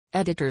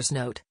Editor's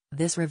note: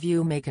 this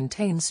review may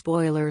contain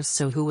spoilers,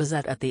 so who was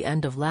that at the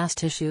end of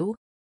last issue?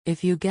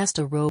 If you guessed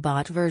a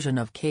robot version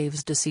of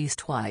Cave's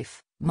deceased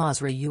wife,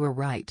 Mazra, you were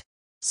right.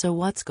 So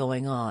what's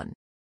going on?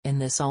 In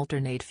this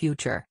alternate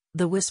future,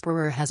 the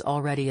Whisperer has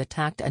already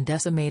attacked and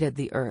decimated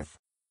the Earth.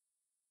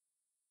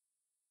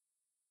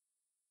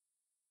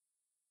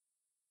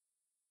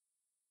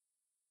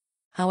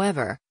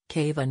 However,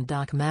 Cave and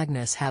Doc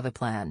Magnus have a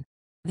plan.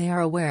 They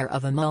are aware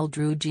of a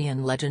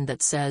Muldroogian legend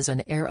that says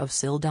an Heir of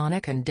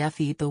Sildonna can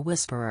defeat the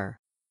Whisperer.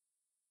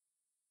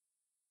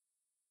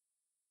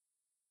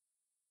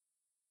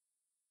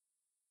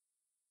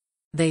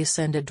 They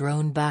send a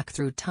drone back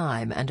through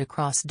time and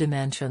across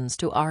dimensions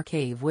to our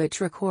Cave, which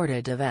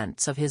recorded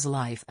events of his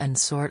life and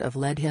sort of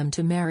led him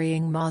to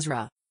marrying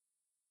Mazra.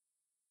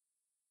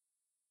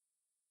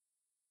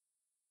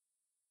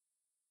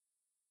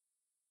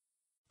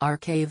 Our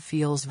Cave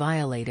feels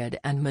violated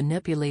and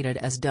manipulated,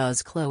 as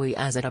does Chloe,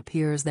 as it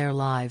appears their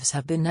lives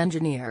have been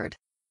engineered.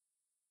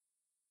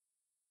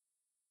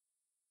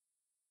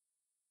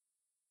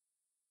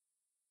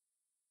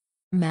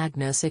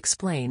 Magnus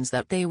explains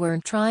that they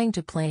weren't trying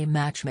to play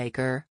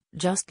matchmaker,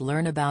 just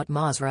learn about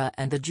Mazra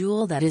and the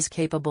jewel that is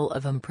capable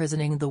of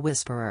imprisoning the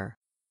Whisperer.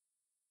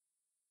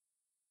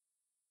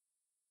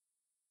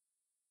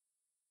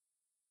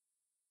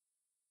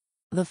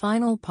 The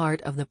final part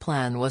of the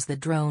plan was the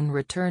drone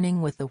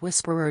returning with the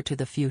Whisperer to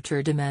the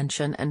future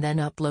dimension and then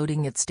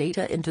uploading its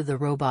data into the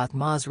robot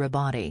Mazra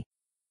body.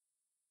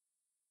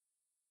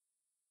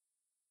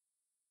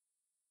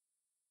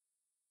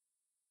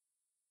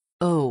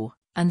 Oh,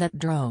 and that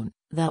drone,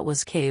 that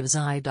was Cave's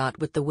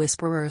eye.With the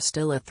Whisperer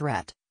still a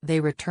threat, they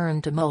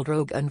return to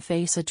Muldroog and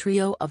face a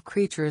trio of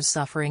creatures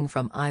suffering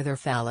from either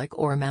phallic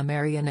or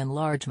mammarian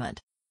enlargement.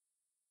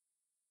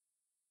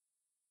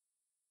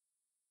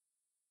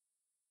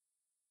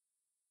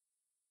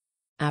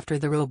 After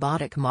the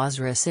robotic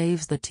Mazra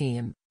saves the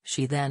team,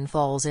 she then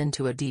falls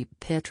into a deep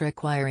pit,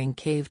 requiring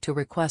Cave to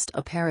request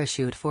a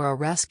parachute for a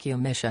rescue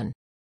mission.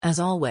 As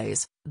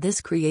always, this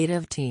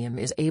creative team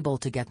is able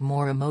to get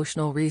more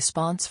emotional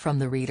response from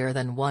the reader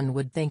than one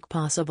would think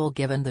possible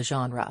given the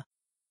genre.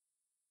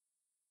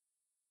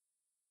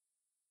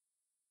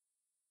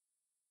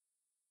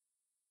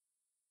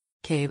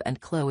 Cave and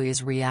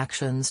Chloe's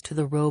reactions to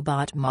the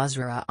robot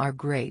Mazra are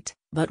great,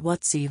 but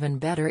what's even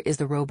better is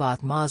the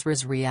robot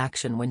Mazra's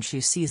reaction when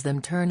she sees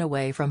them turn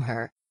away from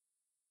her.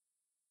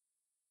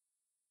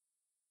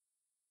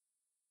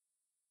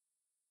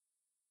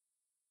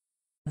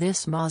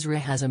 This Mazra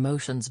has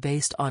emotions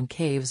based on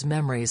Cave's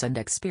memories and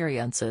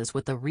experiences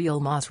with the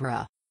real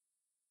Mazra.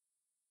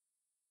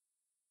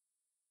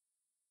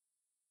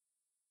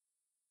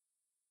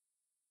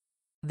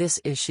 This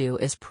issue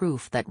is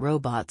proof that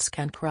robots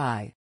can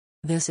cry.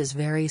 This is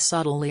very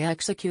subtly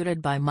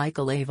executed by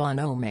Michael Avon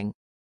Oeming.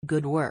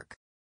 Good work.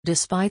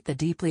 Despite the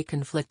deeply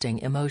conflicting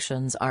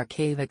emotions our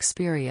Cave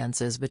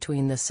experiences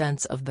between the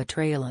sense of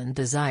betrayal and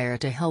desire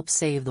to help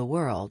save the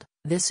world,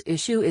 this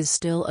issue is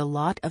still a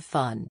lot of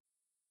fun.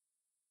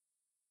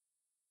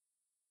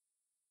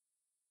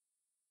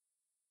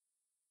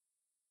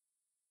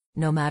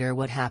 No matter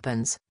what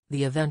happens,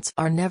 the events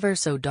are never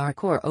so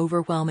dark or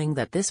overwhelming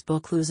that this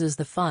book loses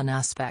the fun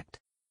aspect.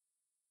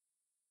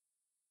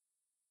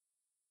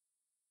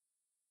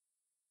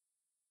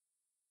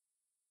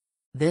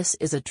 This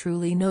is a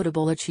truly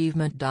notable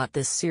achievement.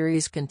 This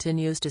series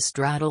continues to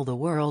straddle the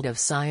world of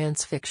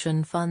science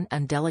fiction fun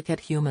and delicate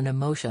human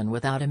emotion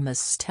without a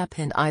misstep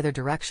in either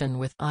direction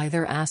with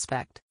either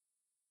aspect.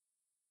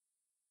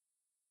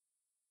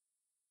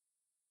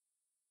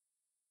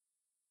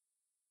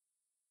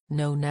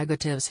 No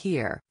negatives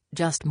here,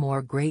 just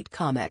more great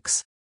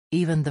comics.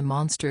 Even the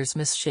monsters'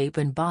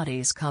 misshapen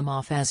bodies come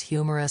off as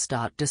humorous.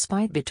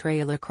 Despite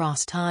betrayal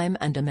across time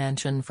and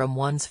dimension from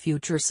one's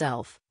future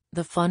self,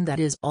 the fun that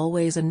is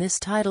always in this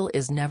title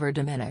is never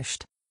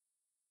diminished.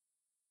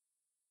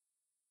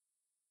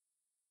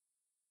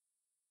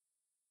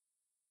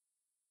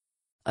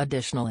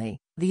 Additionally,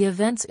 the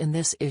events in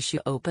this issue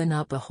open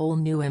up a whole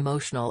new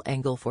emotional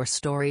angle for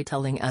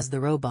storytelling, as the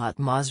robot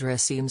Mazra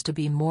seems to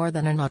be more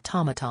than an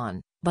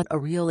automaton, but a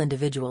real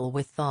individual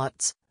with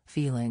thoughts,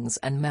 feelings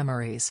and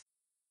memories.